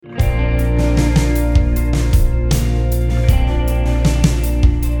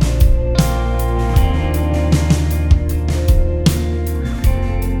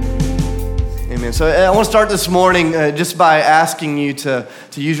So I want to start this morning just by asking you to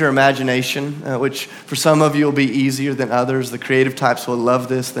use your imagination, which for some of you will be easier than others. The creative types will love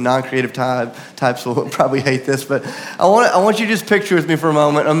this. The non-creative types will probably hate this. But I want you to just picture with me for a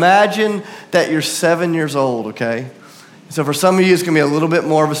moment. Imagine that you're 7 years old, okay? So for some of you, it's going to be a little bit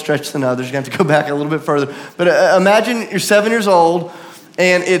more of a stretch than others. You're going to have to go back a little bit further. But imagine you're 7 years old,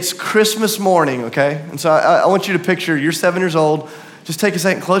 and it's Christmas morning, okay? And so I want you to picture you're 7 years old. Just take a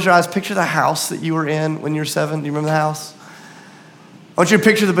second, close your eyes, picture the house that you were in when you were 7. Do you remember the house? I want you to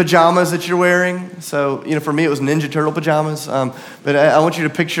picture the pajamas that you're wearing. So, for me, it was Ninja Turtle pajamas. But I want you to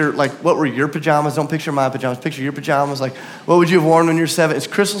picture, what were your pajamas? Don't picture my pajamas. Picture your pajamas. What would you have worn when you were 7? It's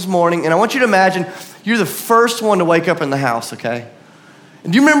Christmas morning, and I want you to imagine you're the first one to wake up in the house, okay?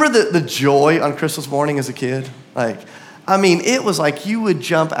 And do you remember the joy on Christmas morning as a kid? It was like you would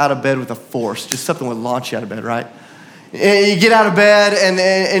jump out of bed with a force. Just something would launch you out of bed, right? And you get out of bed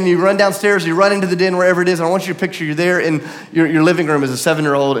and you run downstairs, you run into the den, wherever it is, and I want you to picture you're there in your living room as a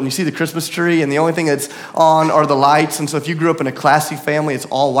 7-year-old, and you see the Christmas tree, and the only thing that's on are the lights. And so if you grew up in a classy family, it's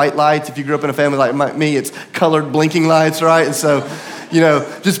all white lights. If you grew up in a family like me, it's colored blinking lights, right? And so,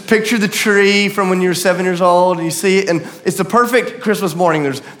 just picture the tree from when you were 7 years old, and you see it, and it's the perfect Christmas morning.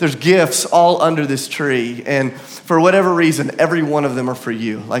 There's gifts all under this tree, and for whatever reason, every one of them are for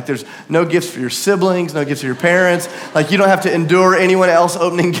you. There's no gifts for your siblings, no gifts for your parents. You don't have to endure anyone else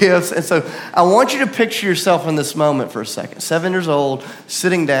opening gifts. And so I want you to picture yourself in this moment for a second. 7 years old,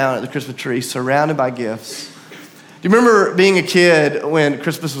 sitting down at the Christmas tree, surrounded by gifts. Do you remember being a kid when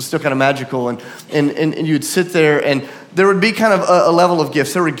Christmas was still kind of magical and you'd sit there and there would be kind of a level of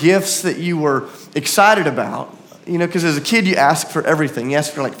gifts. There were gifts that you were excited about, because as a kid you asked for everything. You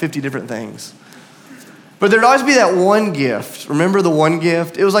asked for 50 different things. But there'd always be that one gift. Remember the one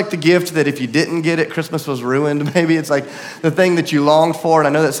gift? It was like the gift that if you didn't get it, Christmas was ruined. Maybe it's like the thing that you longed for. And I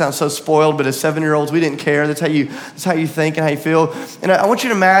know that sounds so spoiled, but as 7-year-olds, we didn't care. That's how you think and how you feel. And I want you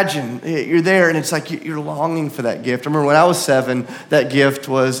to imagine you're there and it's like you're longing for that gift. I remember when I was 7, that gift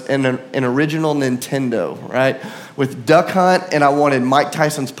was an original Nintendo, right? With Duck Hunt, and I wanted Mike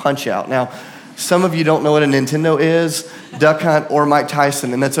Tyson's Punch-Out. Now, some of you don't know what a Nintendo is, Duck Hunt or Mike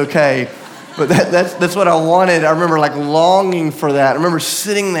Tyson, and that's okay. But that's what I wanted. I remember longing for that. I remember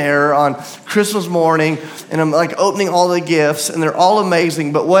sitting there on Christmas morning and I'm opening all the gifts and they're all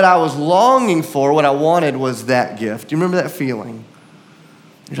amazing. But what I was longing for, what I wanted was that gift. Do you remember that feeling?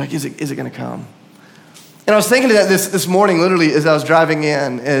 You're like, is it going to come? And I was thinking of that this morning, literally, as I was driving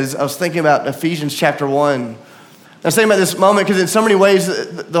in, as I was thinking about Ephesians chapter 1. I was thinking about this moment because in so many ways,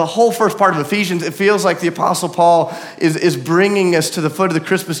 the whole first part of Ephesians, it feels like the Apostle Paul is bringing us to the foot of the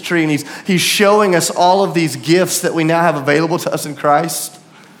Christmas tree, and he's showing us all of these gifts that we now have available to us in Christ. Do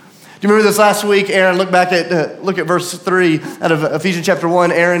you remember this last week, Aaron? Look at verse 3 out of Ephesians chapter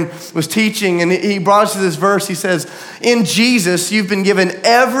 1. Aaron was teaching, and he brought us to this verse. He says, in Jesus, you've been given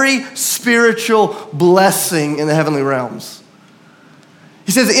every spiritual blessing in the heavenly realms.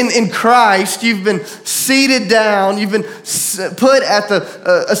 He says, in Christ, you've been seated down, you've been put at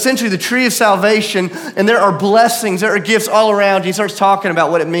essentially the tree of salvation, and there are blessings, there are gifts all around you. He starts talking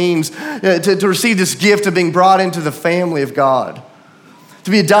about what it means to receive this gift of being brought into the family of God, to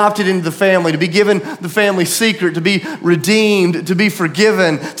be adopted into the family, to be given the family secret, to be redeemed, to be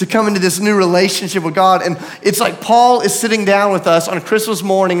forgiven, to come into this new relationship with God. And it's like Paul is sitting down with us on Christmas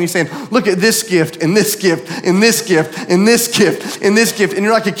morning and he's saying, look at this gift, and this gift, and this gift, and this gift, and this gift. And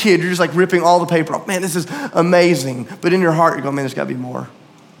you're like a kid, you're just ripping all the paper off. Man, this is amazing. But in your heart, you're going, man, there's got to be more.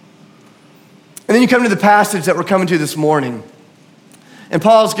 And then you come to the passage that we're coming to this morning. And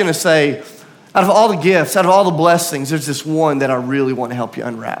Paul's going to say, out of all the gifts, out of all the blessings, there's this one that I really want to help you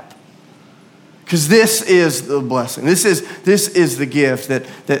unwrap. Because this is the blessing. This is the gift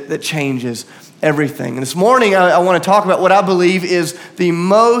that changes everything. And this morning, I want to talk about what I believe is the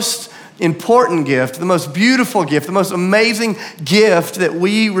most important gift, the most beautiful gift, the most amazing gift that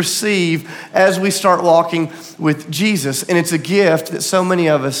we receive as we start walking with Jesus. And it's a gift that so many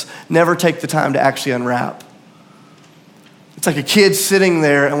of us never take the time to actually unwrap. It's like a kid sitting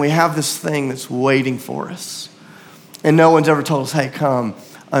there and we have this thing that's waiting for us. And no one's ever told us, hey, come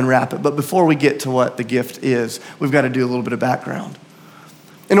unwrap it. But before we get to what the gift is, we've got to do a little bit of background.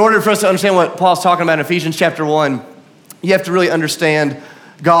 In order for us to understand what Paul's talking about in Ephesians chapter 1, you have to really understand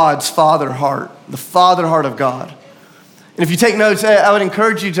God's father heart, the father heart of God. And if you take notes, I would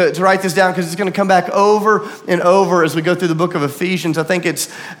encourage you to write this down because it's going to come back over and over as we go through the book of Ephesians. I think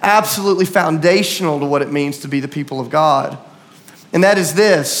it's absolutely foundational to what it means to be the people of God. And that is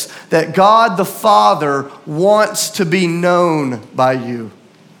this, that God the Father wants to be known by you.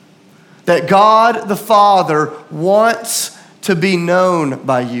 That God the Father wants to be known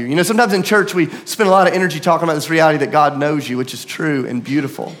by you. You know, sometimes in church we spend a lot of energy talking about this reality that God knows you, which is true and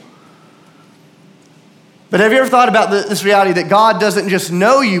beautiful. But have you ever thought about this reality that God doesn't just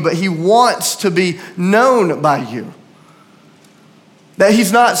know you, but he wants to be known by you? That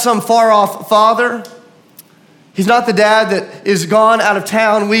he's not some far-off father. He's not the dad that is gone out of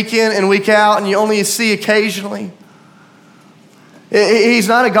town week in and week out and you only see occasionally. He's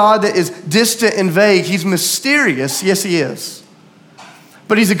not a God that is distant and vague. He's mysterious. Yes, he is.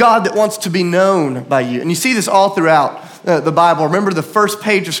 But he's a God that wants to be known by you. And you see this all throughout the Bible. Remember the first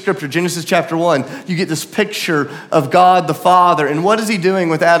page of Scripture, Genesis chapter 1, you get this picture of God the Father. And what is he doing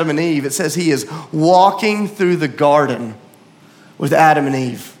with Adam and Eve? It says he is walking through the garden with Adam and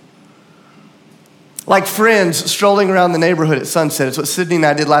Eve. Like friends strolling around the neighborhood at sunset. It's what Sydney and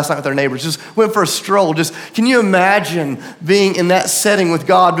I did last night with our neighbors. Just went for a stroll. Can you imagine being in that setting with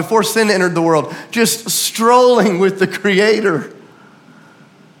God before sin entered the world? Just strolling with the Creator.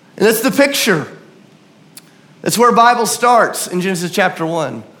 And that's the picture. That's where Bible starts in Genesis chapter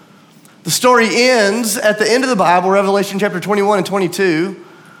 1. The story ends at the end of the Bible, Revelation chapter 21 and 22,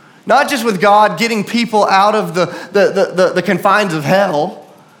 not just with God getting people out of the confines of hell,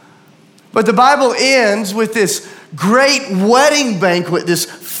 but the Bible ends with this great wedding banquet, this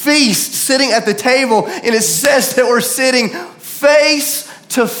feast sitting at the table, and it says that we're sitting face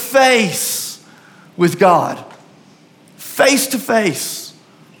to face with God. Face to face.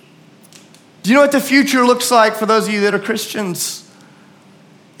 Do you know what the future looks like for those of you that are Christians?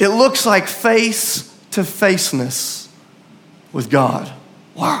 It looks like face to faceness with God.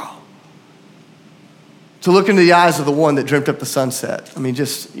 Wow. To look into the eyes of the one that dreamt up the sunset. I mean,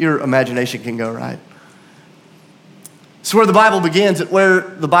 just your imagination can go, right? So where the Bible begins and where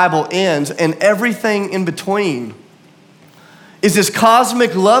the Bible ends and everything in between is this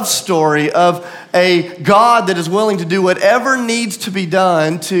cosmic love story of a God that is willing to do whatever needs to be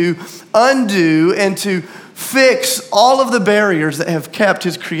done to undo and to fix all of the barriers that have kept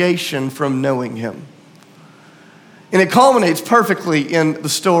his creation from knowing him. And it culminates perfectly in the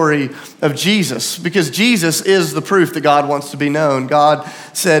story of Jesus, because Jesus is the proof that God wants to be known. God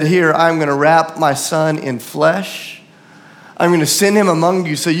said, here, I'm going to wrap my son in flesh. I'm going to send him among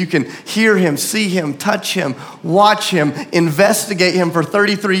you so you can hear him, see him, touch him, watch him, investigate him for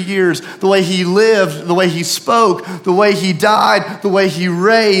 33 years, the way he lived, the way he spoke, the way he died, the way he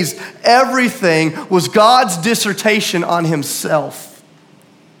raised. Everything was God's dissertation on himself.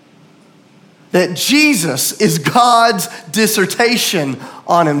 That Jesus is God's dissertation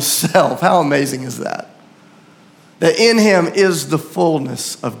on himself. How amazing is that? That in him is the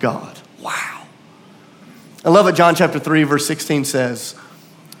fullness of God. Wow. I love what John chapter 3, verse 16 says.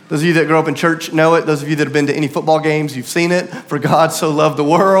 Those of you that grew up in church know it. Those of you that have been to any football games, you've seen it. For God so loved the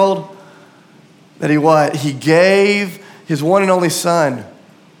world that he what? He gave his one and only son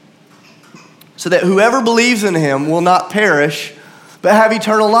so that whoever believes in him will not perish, but have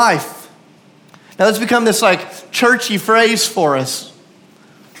eternal life. Now let's become this like churchy phrase for us.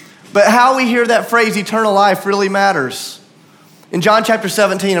 But how we hear that phrase, eternal life, really matters. In John chapter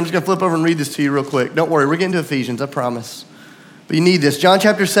 17, I'm just going to flip over and read this to you real quick. Don't worry, we're getting to Ephesians, I promise. But you need this. John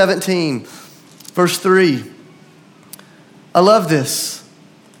chapter 17, verse 3. I love this.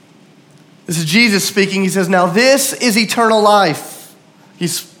 This is Jesus speaking. He says, now this is eternal life.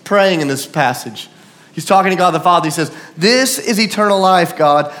 He's praying in this passage. He's talking to God the Father. He says, this is eternal life,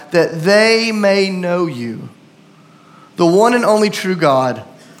 God, that they may know you, the one and only true God,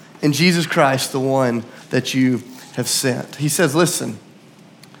 and Jesus Christ, the one that you have sent. He says, listen,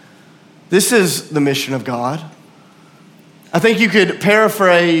 this is the mission of God. I think you could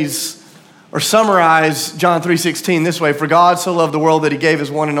paraphrase or summarize John 3:16 this way: for God so loved the world that he gave his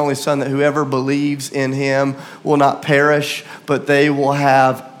one and only son, that whoever believes in him will not perish, but they will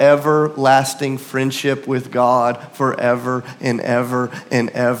have everlasting friendship with God forever and ever and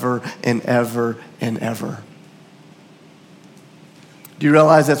ever and ever and ever. Do you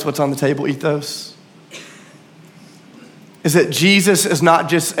realize that's what's on the table, Ethos? Is that Jesus is not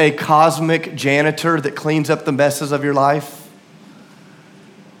just a cosmic janitor that cleans up the messes of your life.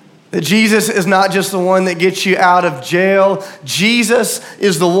 That Jesus is not just the one that gets you out of jail. Jesus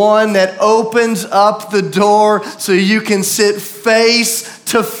is the one that opens up the door so you can sit face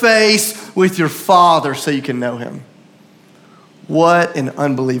to face with your Father so you can know him. What an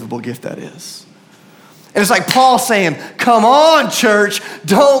unbelievable gift that is. And it's like Paul saying, come on, church,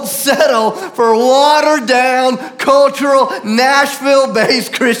 don't settle for watered down, cultural,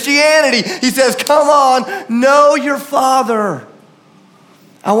 Nashville-based Christianity. He says, come on, know your Father.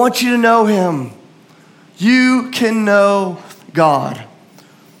 I want you to know him. You can know God.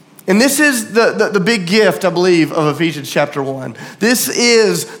 And this is the big gift, I believe, of Ephesians chapter 1. This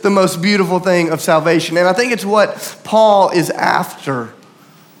is the most beautiful thing of salvation. And I think it's what Paul is after.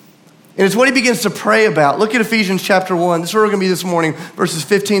 And it's what he begins to pray about. Look at Ephesians chapter 1. This is where we're going to be this morning, verses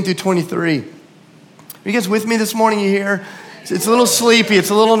 15 through 23. Are you guys with me this morning? You here? It's a little sleepy.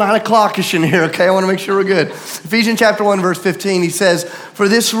 It's a little 9 o'clock-ish in here, okay? I want to make sure we're good. Ephesians chapter 1, verse 15, he says, "For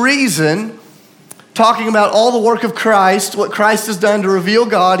this reason," talking about all the work of Christ, what Christ has done to reveal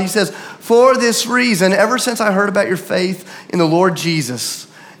God, he says, "For this reason, ever since I heard about your faith in the Lord Jesus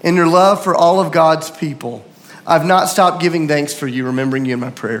and your love for all of God's people, I've not stopped giving thanks for you, remembering you in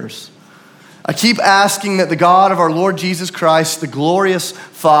my prayers. I keep asking that the God of our Lord Jesus Christ, the glorious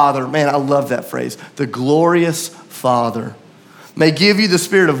Father," man, I love that phrase, "the glorious Father, may give you the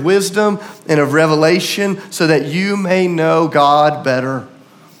spirit of wisdom and of revelation so that you may know God better.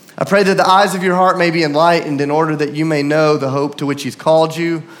 I pray that the eyes of your heart may be enlightened in order that you may know the hope to which he's called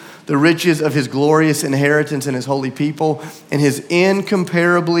you, the riches of his glorious inheritance in his holy people, and his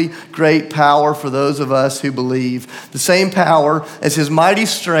incomparably great power for those of us who believe. The same power as his mighty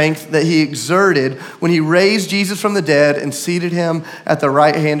strength that he exerted when he raised Jesus from the dead and seated him at the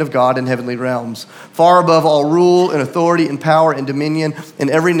right hand of God in heavenly realms, far above all rule and authority and power and dominion and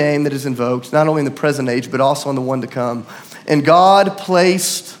every name that is invoked, not only in the present age, but also in the one to come. And God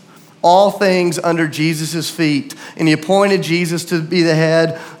placed all things under Jesus' feet, and he appointed Jesus to be the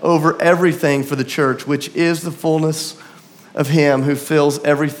head over everything for the church, which is the fullness of him who fills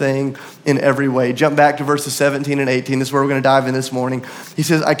everything in every way." Jump back to verses 17 and 18. This is where we're going to dive in this morning. He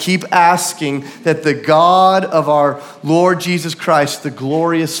says, "I keep asking that the God of our Lord Jesus Christ, the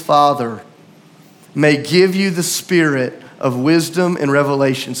glorious Father, may give you the spirit of wisdom and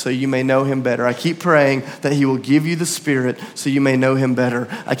revelation so you may know him better." I keep praying that he will give you the spirit so you may know him better.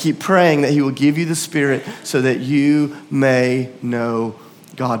 I keep praying that he will give you the spirit so that you may know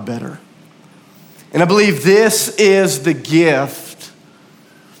God better. And I believe this is the gift.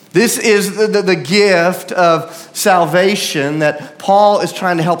 This is the gift of salvation that Paul is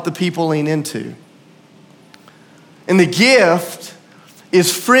trying to help the people lean into. And the gift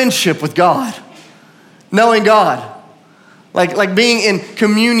is friendship with God, knowing God. Like being in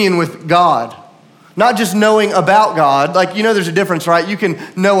communion with God, not just knowing about God. Like, you know, there's a difference, right? You can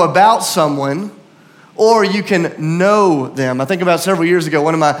know about someone or you can know them. I think about several years ago,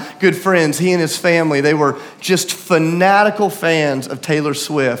 one of my good friends, he and his family, they were just fanatical fans of Taylor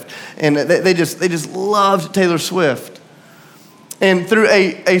Swift. And they just loved Taylor Swift. And through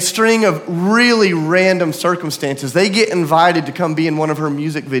a string of really random circumstances, they get invited to come be in one of her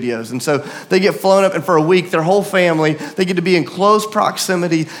music videos. And so they get flown up, and for a week, their whole family, they get to be in close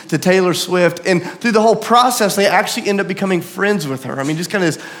proximity to Taylor Swift. And through the whole process, they actually end up becoming friends with her. I mean, just kind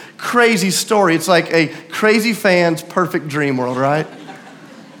of this crazy story. It's like a crazy fan's perfect dream world, right?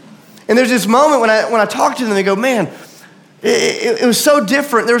 And there's this moment when I talk to them, they go, "Man, it was so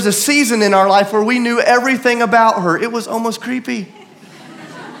different. There was a season in our life where we knew everything about her. It was almost creepy.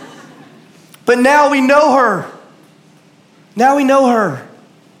 But now we know her. Now we know her."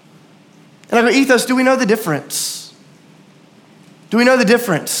 And I go, "Ethos, do we know the difference? Do we know the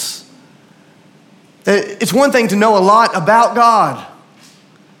difference? It's one thing to know a lot about God.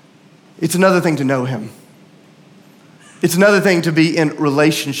 It's another thing to know him. It's another thing to be in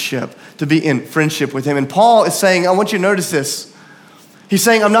relationship, to be in friendship with him." And Paul is saying, I want you to notice this. He's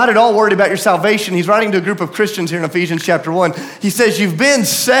saying, I'm not at all worried about your salvation. He's writing to a group of Christians here in Ephesians chapter 1. He says, you've been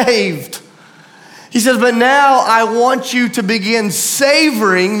saved. He says, but now I want you to begin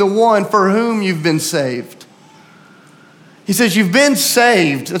savoring the one for whom you've been saved. He says, you've been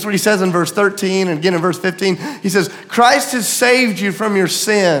saved. That's what he says in verse 13 and again in verse 15. He says, Christ has saved you from your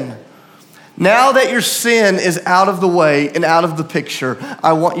sin. Now that your sin is out of the way and out of the picture,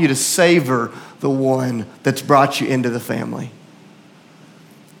 I want you to savor the one that's brought you into the family.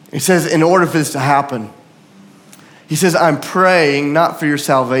 He says, in order for this to happen, he says, I'm praying not for your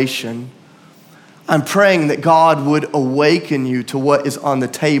salvation. I'm praying that God would awaken you to what is on the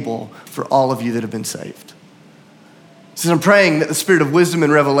table for all of you that have been saved. He says, I'm praying that the spirit of wisdom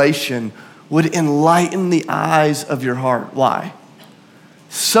and revelation would enlighten the eyes of your heart. Why?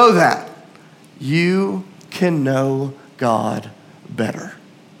 So that you can know God better.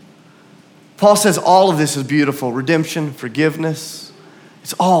 Paul says all of this is beautiful. Redemption, forgiveness,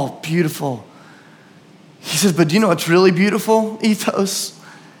 it's all beautiful. He says, but do you know what's really beautiful, Ethos?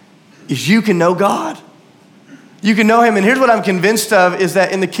 Is you can know God. You can know him. And here's what I'm convinced of is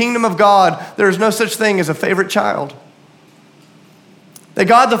that in the kingdom of God, there is no such thing as a favorite child. That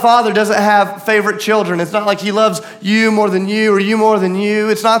God the Father doesn't have favorite children. It's not like he loves you more than you or you more than you.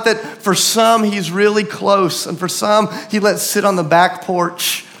 It's not that for some he's really close and for some he lets sit on the back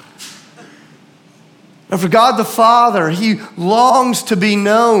porch And for God the Father, he longs to be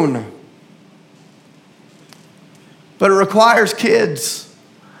known. But it requires kids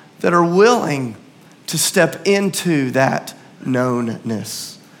that are willing to step into that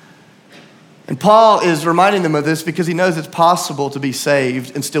knownness. And Paul is reminding them of this because he knows it's possible to be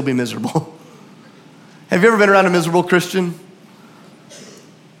saved and still be miserable. Have you ever been around a miserable Christian?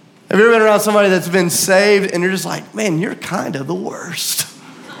 Have you ever been around somebody that's been saved and you're just like, man, you're kind of the worst.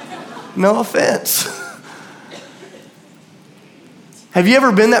 No offense. Have you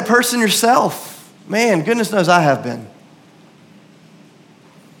ever been that person yourself? Man, goodness knows I have been.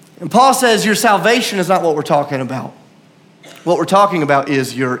 And Paul says your salvation is not what we're talking about. What we're talking about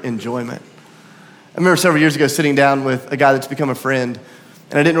is your enjoyment. I remember several years ago sitting down with a guy that's become a friend,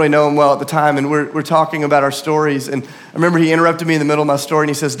 and I didn't really know him well at the time, and we're talking about our stories, and I remember he interrupted me in the middle of my story, and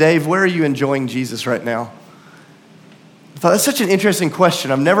he says, Dave, where are you enjoying Jesus right now? I thought, that's such an interesting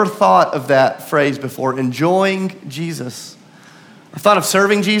question. I've never thought of that phrase before, enjoying Jesus. I thought of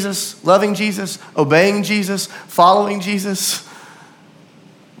serving Jesus, loving Jesus, obeying Jesus, following Jesus.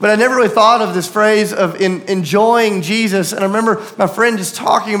 But I never really thought of this phrase of enjoying Jesus. And I remember my friend just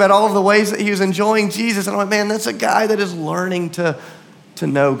talking about all of the ways that he was enjoying Jesus. And I'm like, man, that's a guy that is learning to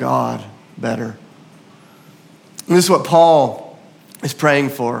know God better. And this is what Paul is praying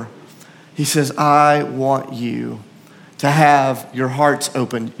for. He says, I want you to have your hearts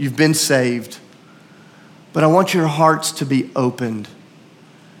opened. You've been saved. But I want your hearts to be opened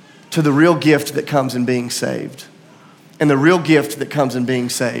to the real gift that comes in being saved. And the real gift that comes in being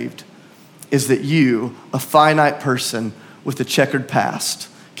saved is that you, a finite person with a checkered past,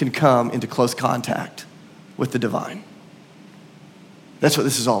 can come into close contact with the divine. That's what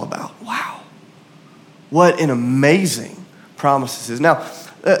this is all about. Wow. What an amazing promise this is. Now,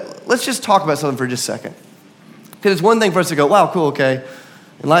 let's just talk about something for just a second. Because it's one thing for us to go, wow, cool, okay.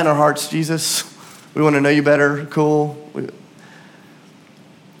 Enlighten our hearts, Jesus. We want to know you better, cool. But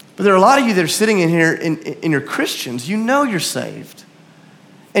there are a lot of you that are sitting in here and you're Christians. You know you're saved.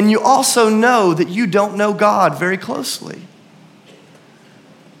 And you also know that you don't know God very closely.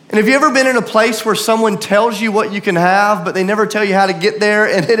 And have you ever been in a place where someone tells you what you can have, but they never tell you how to get there,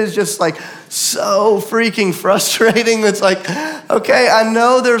 and it is just like so freaking frustrating? It's like, okay, I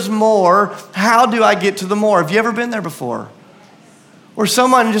know there's more. How do I get to the more? Have you ever been there before? Where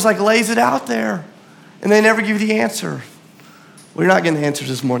someone just like lays it out there, and they never give you the answer. Well, you're not getting the answers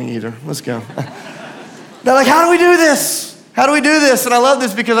this morning either. Let's go. They're like, how do we do this? How do we do this? And I love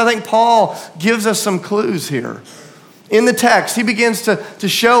this because I think Paul gives us some clues here. In the text, he begins to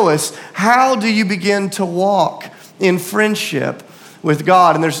show us how do you begin to walk in friendship with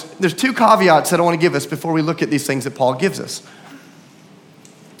God. And there's two caveats that I want to give us before we look at these things that Paul gives us.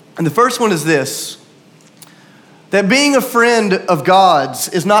 And the first one is this, that being a friend of God's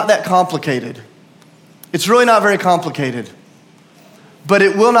is not that complicated. It's really not very complicated, but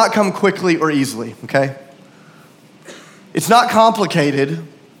it will not come quickly or easily, okay? It's not complicated,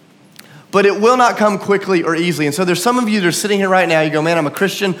 but it will not come quickly or easily. And so there's some of you that are sitting here right now, you go, man, I'm a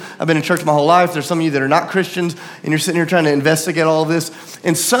Christian, I've been in church my whole life. There's some of you that are not Christians, and you're sitting here trying to investigate all of this.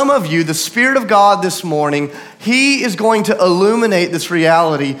 And some of you, the Spirit of God this morning, he is going to illuminate this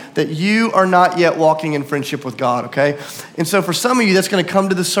reality that you are not yet walking in friendship with God, okay? And so for some of you, that's gonna come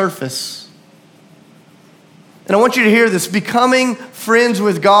to the surface. And I want you to hear this, becoming friends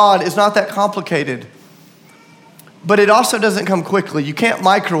with God is not that complicated. But it also doesn't come quickly. You can't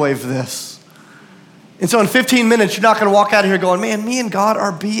microwave this. And so in 15 minutes, you're not going to walk out of here going, man, me and God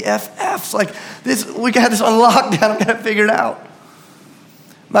are BFFs. Like this, we got this on lockdown. I got it figured out.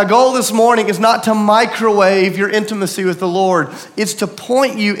 My goal this morning is not to microwave your intimacy with the Lord. It's to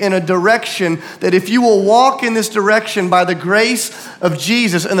point you in a direction that if you will walk in this direction by the grace of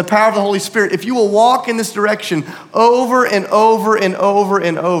Jesus and the power of the Holy Spirit, if you will walk in this direction over and over and over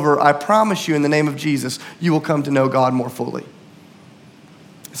and over, I promise you in the name of Jesus, you will come to know God more fully.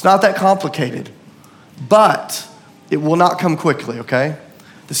 It's not that complicated, but it will not come quickly, okay?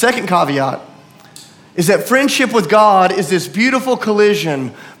 The second caveat is that friendship with God is this beautiful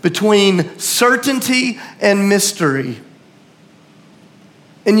collision between certainty and mystery.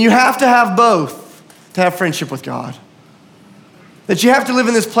 And you have to have both to have friendship with God. That you have to live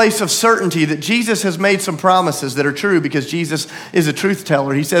in this place of certainty that Jesus has made some promises that are true because Jesus is a truth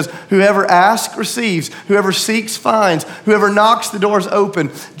teller. He says, whoever asks receives, whoever seeks finds, whoever knocks the doors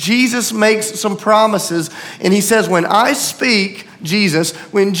open. Jesus makes some promises, and he says, when I speak,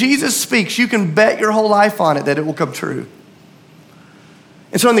 when Jesus speaks, you can bet your whole life on it that it will come true.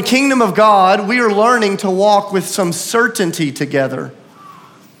 And so in the kingdom of God, we are learning to walk with some certainty together.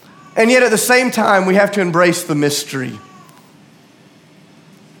 And yet at the same time, we have to embrace the mystery.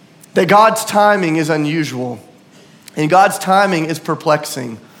 that God's timing is unusual, and God's timing is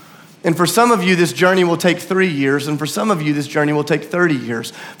perplexing. And for some of you, this journey will take 3 years, and for some of you, this journey will take 30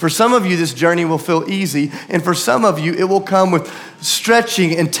 years. For some of you, this journey will feel easy, and for some of you, it will come with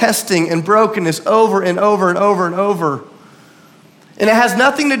stretching and testing and brokenness over and over and over and over. And it has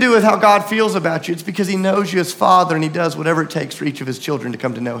nothing to do with how God feels about you. It's because he knows you as Father, and he does whatever it takes for each of his children to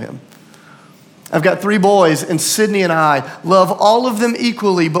come to know him. I've got 3 boys, and Sydney and I love all of them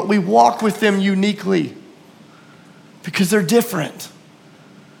equally, but we walk with them uniquely because they're different.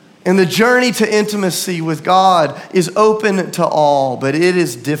 And the journey to intimacy with God is open to all, but it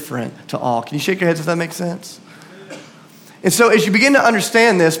is different to all. Can you shake your heads if that makes sense? And so as you begin to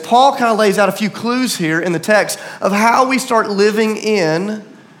understand this, Paul kind of lays out a few clues here in the text of how we start living in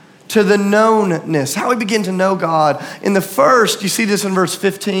to the knownness, how we begin to know God. In the first, you see this in verse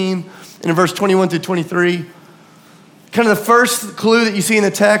 15 and in verse 21 through 23. Kind of the first clue that you see in the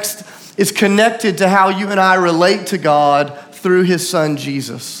text is connected to how you and I relate to God through his son,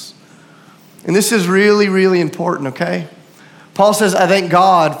 Jesus. And this is really, really important, okay? Paul says, I thank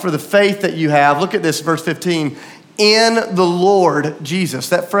God for the faith that you have. Look at this, verse 15. In the Lord Jesus.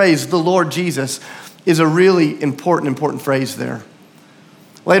 That phrase, the Lord Jesus, is a really important phrase there.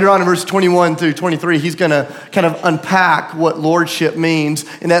 Later on in verse 21 through 23, he's going to kind of unpack what lordship means.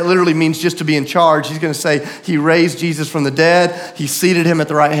 And that literally means just to be in charge. He's going to say he raised Jesus from the dead. He seated him at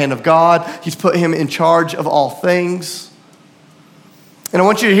the right hand of God. He's put him in charge of all things. And I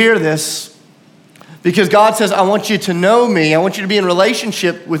want you to hear this, because God says, I want you to know me. I want you to be in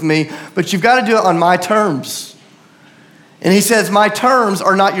relationship with me, but you've got to do it on my terms. And he says, my terms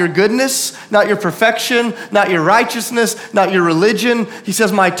are not your goodness, not your perfection, not your righteousness, not your religion. He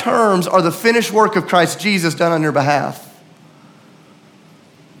says, my terms are the finished work of Christ Jesus done on your behalf.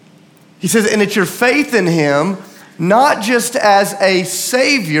 He says, and it's your faith in him, not just as a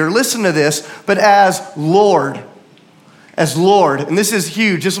savior, listen to this, but as Lord. As Lord. And this is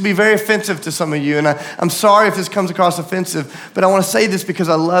huge. This will be very offensive to some of you. And I'm sorry if this comes across offensive, but I want to say this because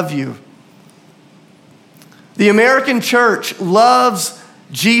I love you. The American church loves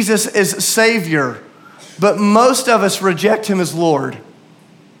Jesus as Savior, but most of us reject him as Lord.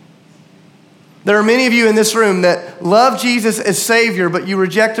 There are many of you in this room that love Jesus as Savior, but you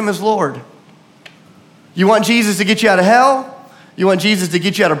reject him as Lord. You want Jesus to get you out of hell. You want Jesus to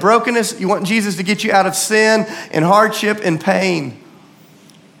get you out of brokenness. You want Jesus to get you out of sin and hardship and pain.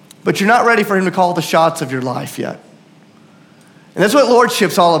 But you're not ready for him to call the shots of your life yet. And that's what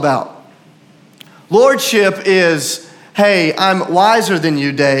lordship's all about. Lordship is, hey, I'm wiser than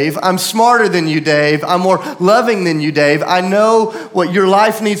you, Dave. I'm smarter than you, Dave. I'm more loving than you, Dave. I know what your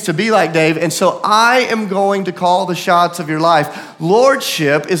life needs to be like, Dave, and so I am going to call the shots of your life.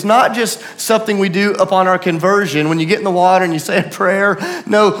 Lordship is not just something we do upon our conversion when you get in the water and you say a prayer.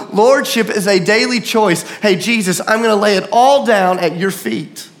 No, lordship is a daily choice. Hey, Jesus, I'm going to lay it all down at your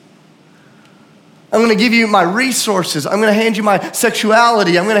feet. I'm going to give you my resources. I'm going to hand you my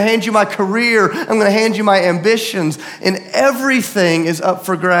sexuality. I'm going to hand you my career. I'm going to hand you my ambitions. And everything is up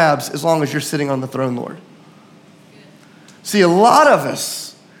for grabs as long as you're sitting on the throne, Lord. See, a lot of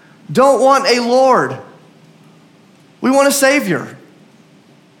us don't want a Lord. We want a Savior.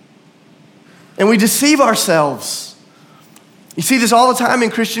 And we deceive ourselves. You see this all the time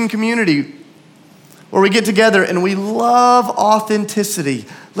in Christian community, where we get together and we love authenticity.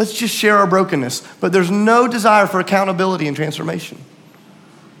 Let's just share our brokenness. But there's no desire for accountability and transformation.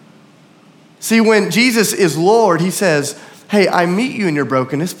 See, when Jesus is Lord, he says, hey, I meet you in your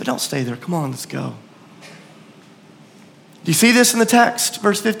brokenness, but don't stay there. Come on, let's go. Do you see this in the text,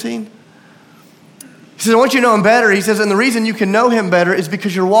 verse 15? He says, I want you to know him better. He says, and the reason you can know him better is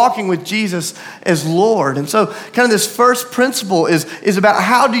because you're walking with Jesus as Lord. And so kind of this first principle is about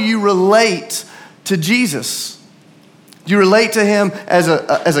how do you relate to Jesus? Do you relate to him as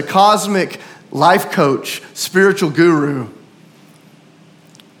a cosmic life coach, spiritual guru?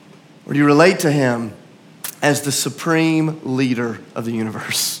 Or do you relate to him as the supreme leader of the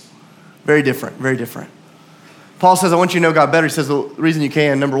universe? Very different, very different. Paul says, I want you to know God better. He says, the reason you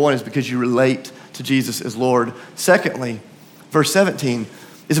can, number one, is because you relate to Jesus as Lord. Secondly, verse 17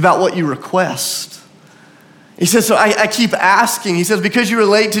 is about what you request. He says, so I keep asking. He says, because you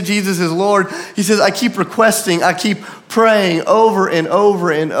relate to Jesus as Lord, he says, I keep requesting, I keep praying over and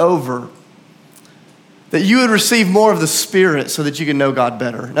over and over that you would receive more of the Spirit so that you can know God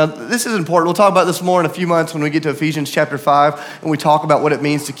better. Now, this is important. We'll talk about this more in a few months when we get to Ephesians chapter 5 and we talk about what it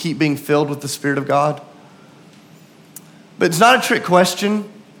means to keep being filled with the Spirit of God. But it's not a trick question.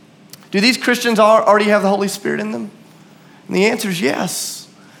 Do these Christians already have the Holy Spirit in them? And the answer is yes,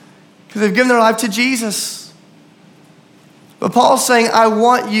 because they've given their life to Jesus. But Paul's saying, I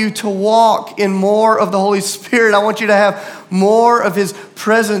want you to walk in more of the Holy Spirit. I want you to have more of his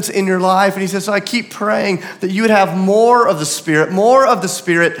presence in your life. And he says, so I keep praying that you would have more of the Spirit, more of the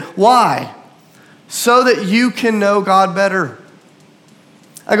Spirit. Why? So that you can know God better.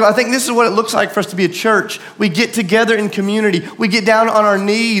 I think this is what it looks like for us to be a church. We get together in community. We get down on our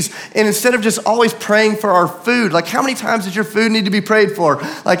knees, and instead of just always praying for our food, like how many times does your food need to be prayed for?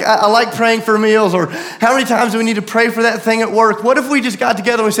 Like I like praying for meals, or how many times do we need to pray for that thing at work? What if we just got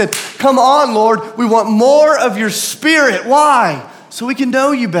together and we said, come on, Lord, we want more of your Spirit. Why? So we can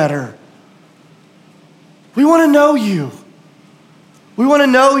know you better. We want to know you. We want to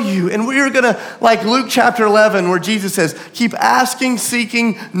know you. And we're going to, like Luke chapter 11, where Jesus says, keep asking,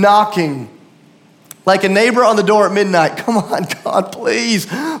 seeking, knocking. Like a neighbor on the door at midnight. Come on, God,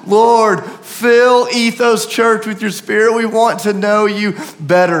 please. Lord, fill Ethos Church with your Spirit. We want to know you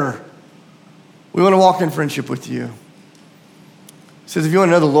better. We want to walk in friendship with you. He says, if you want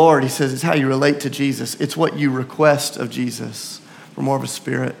to know the Lord, he says, it's how you relate to Jesus. It's what you request of Jesus for more of a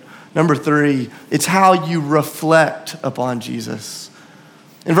Spirit. Number 3, it's how you reflect upon Jesus.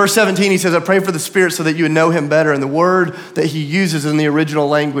 In verse 17, he says, I pray for the Spirit so that you would know him better. And the word that he uses in the original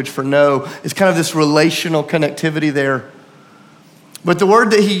language for know is kind of this relational connectivity there. But the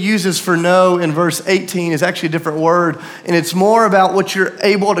word that he uses for know in verse 18 is actually a different word. And it's more about what you're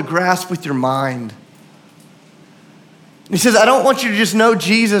able to grasp with your mind. He says, I don't want you to just know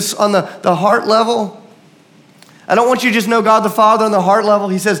Jesus on the heart level. I don't want you to just know God the Father on the heart level.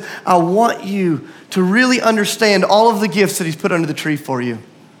 He says, I want you to really understand all of the gifts that he's put under the tree for you.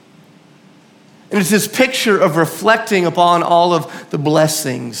 And it's this picture of reflecting upon all of the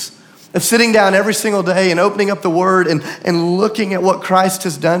blessings, of sitting down every single day and opening up the Word and looking at what Christ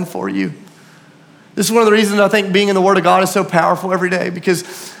has done for you. This is one of the reasons I think being in the Word of God is so powerful every day, because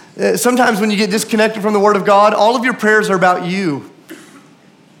sometimes when you get disconnected from the Word of God, all of your prayers are about you.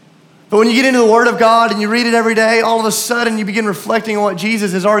 But when you get into the Word of God and you read it every day, all of a sudden you begin reflecting on what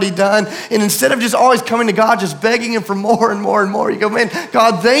Jesus has already done. And instead of just always coming to God, just begging him for more and more and more, you go, man,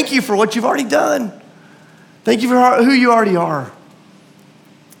 God, thank you for what you've already done. Thank you for who you already are.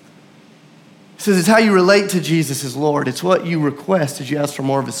 He says it's how you relate to Jesus as Lord. It's what you request as you ask for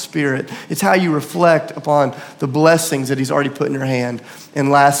more of his Spirit. It's how you reflect upon the blessings that he's already put in your hand. And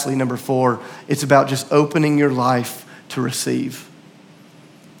lastly, number 4, it's about just opening your life to receive.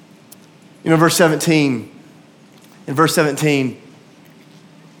 You know, in verse 17,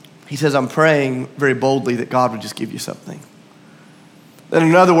 he says, I'm praying very boldly that God would just give you something. And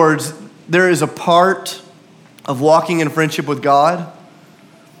in other words, there is a part of walking in friendship with God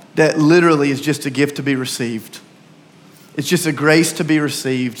that literally is just a gift to be received. It's just a grace to be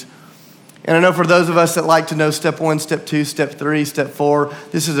received. And I know for those of us that like to know step 1, step 2, step 3, step 4,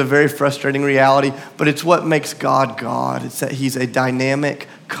 this is a very frustrating reality, but it's what makes God God. It's that he's a dynamic,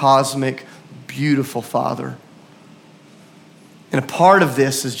 cosmic, beautiful Father. And a part of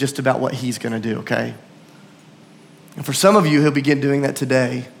this is just about what he's going to do, okay? And for some of you, he'll begin doing that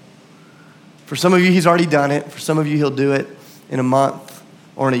today. For some of you, he's already done it. For some of you, he'll do it in a month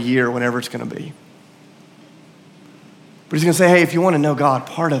or in a year, whenever it's going to be. But he's going to say, hey, if you want to know God,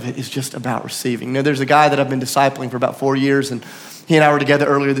 part of it is just about receiving. You know, there's a guy that I've been discipling for about 4 years, and he and I were together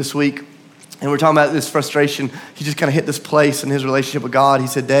earlier this week. And we're talking about this frustration. He just kind of hit this place in his relationship with God. He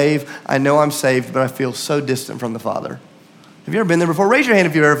said, Dave, I know I'm saved, but I feel so distant from the Father. Have you ever been there before? Raise your hand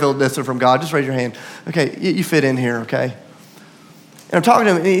if you ever feel distant from God. Just raise your hand. Okay, you fit in here, okay? And I'm talking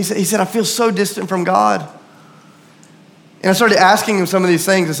to him, and he said, I feel so distant from God. And I started asking him some of these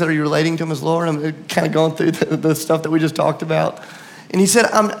things. I said, are you relating to him as Lord? I'm kind of going through the stuff that we just talked about. And he said,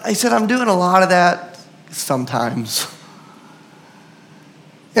 I'm doing a lot of that sometimes.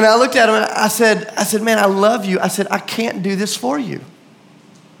 And I looked at him and I said, man, I love you. I said, I can't do this for you.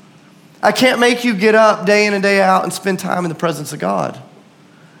 I can't make you get up day in and day out and spend time in the presence of God.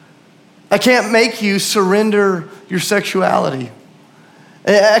 I can't make you surrender your sexuality.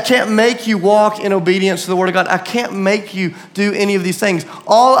 I can't make you walk in obedience to the Word of God. I can't make you do any of these things.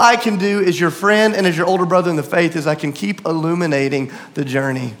 All I can do as your friend and as your older brother in the faith is I can keep illuminating the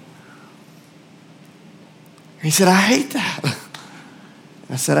journey. And he said, I hate that.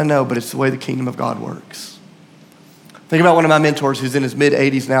 I said, I know, but it's the way the kingdom of God works. Think about one of my mentors who's in his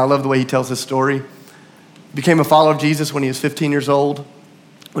mid-80s now. I love the way he tells his story. Became a follower of Jesus when he was 15 years old.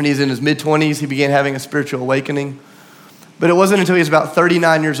 When he was in his mid-20s, he began having a spiritual awakening. But it wasn't until he was about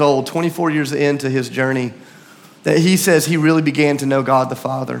 39 years old, 24 years into his journey, that he says he really began to know God the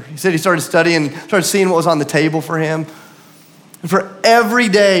Father. He said he started studying, started seeing what was on the table for him. And for every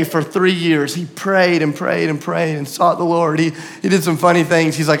day for 3 years, he prayed and prayed and prayed and sought the Lord. He did some funny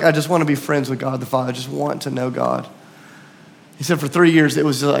things. He's like, I just want to be friends with God the Father. I just want to know God. He said for 3 years, it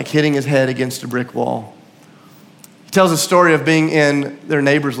was like hitting his head against a brick wall. He tells a story of being in their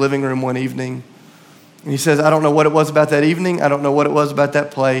neighbor's living room one evening. And he says, I don't know what it was about that evening. I don't know what it was about that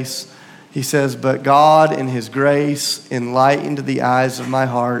place. He says, but God in his grace enlightened the eyes of my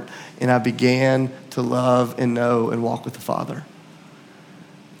heart, and I began to love and know and walk with the Father.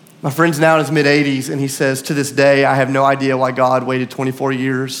 My friend's now in his mid-80s, and he says, to this day, I have no idea why God waited 24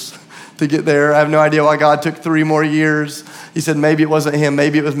 years to get there. I have no idea why God took 3 more years. He said, maybe it wasn't him,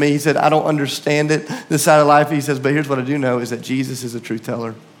 maybe it was me. He said, I don't understand it, this side of life. He says, but here's what I do know is that Jesus is a truth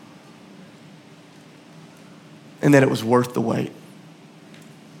teller. And that it was worth the wait.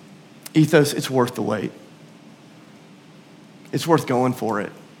 Ethos, it's worth the wait. It's worth going for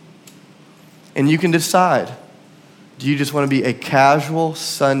it. And you can decide, do you just want to be a casual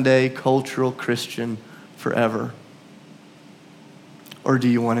Sunday cultural Christian forever? Or do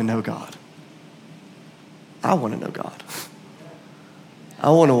you want to know God? I want to know God. I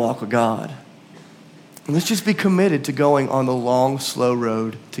want to walk with God. And let's just be committed to going on the long, slow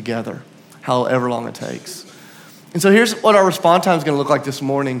road together, however long it takes. And so here's what our response time is going to look like this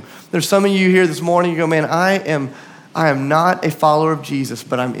morning. There's some of you here this morning, you go, man, I am not a follower of Jesus,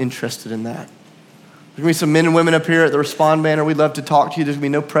 but I'm interested in that. There's going to be some men and women up here at the Respond banner. We'd love to talk to you. There's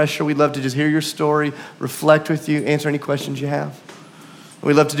going to be no pressure. We'd love to just hear your story, reflect with you, answer any questions you have.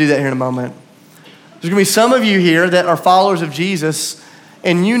 We'd love to do that here in a moment. There's going to be some of you here that are followers of Jesus,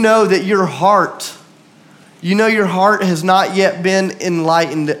 and you know that your heart has not yet been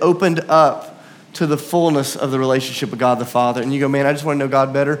enlightened, opened up to the fullness of the relationship with God the Father. And you go, man, I just want to know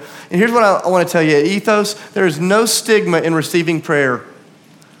God better. And here's what I want to tell you. At Ethos, there is no stigma in receiving prayer.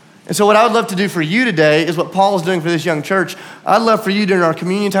 And so what I would love to do for you today is what Paul is doing for this young church. I'd love for you during our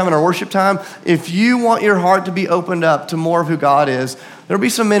communion time and our worship time, if you want your heart to be opened up to more of who God is, there'll be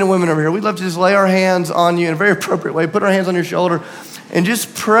some men and women over here. We'd love to just lay our hands on you in a very appropriate way, put our hands on your shoulder, and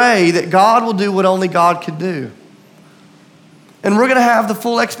just pray that God will do what only God could do. And we're going to have the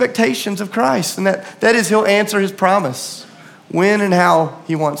full expectations of Christ. And that is he'll answer his promise when and how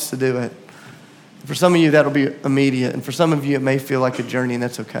he wants to do it. For some of you, that'll be immediate. And for some of you, it may feel like a journey, and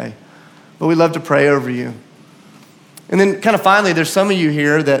that's okay. But we'd love to pray over you. And then kind of finally, there's some of you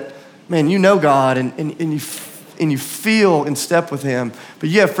here that, man, you know God and you feel in step with him, but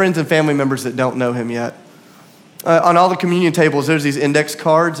you have friends and family members that don't know him yet. On all the communion tables, there's these index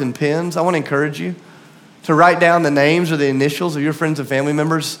cards and pens. I want to encourage you to write down the names or the initials of your friends and family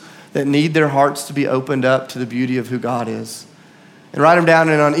members that need their hearts to be opened up to the beauty of who God is. And write them down,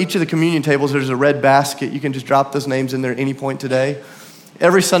 and on each of the communion tables, there's a red basket. You can just drop those names in there at any point today.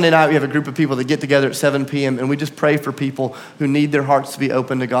 Every Sunday night, we have a group of people that get together at 7 p.m., and we just pray for people who need their hearts to be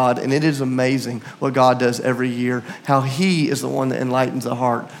open to God. And it is amazing what God does every year, how he is the one that enlightens the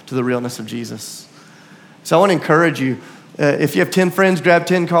heart to the realness of Jesus. So I want to encourage you, if you have 10 friends, grab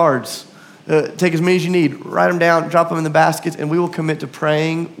 10 cards. Take as many as you need, write them down, drop them in the baskets, and we will commit to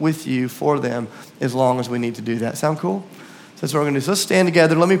praying with you for them as long as we need to do that. Sound cool? So that's what we're going to do. So let's stand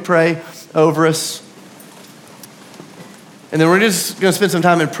together. Let me pray over us. And then we're just going to spend some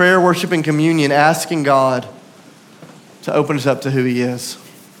time in prayer, worship, and communion, asking God to open us up to who he is.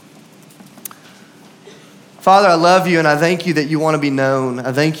 Father, I love you, and I thank you that you want to be known.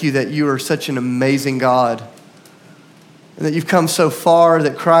 I thank you that you are such an amazing God, and that you've come so far,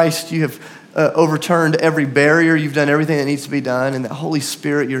 that Christ, you have overturned every barrier. You've done everything that needs to be done, and that Holy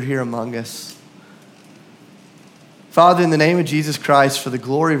Spirit, you're here among us. Father, in the name of Jesus Christ, for the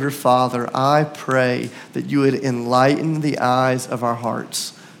glory of your Father, I pray that you would enlighten the eyes of our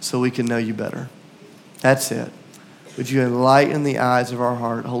hearts so we can know you better. That's it. Would you enlighten the eyes of our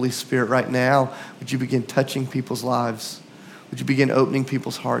heart? Holy Spirit, right now, would you begin touching people's lives? Would you begin opening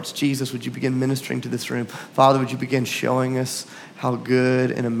people's hearts? Jesus, would you begin ministering to this room? Father, would you begin showing us how good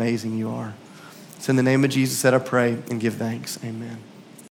and amazing you are? It's in the name of Jesus that I pray and give thanks. Amen.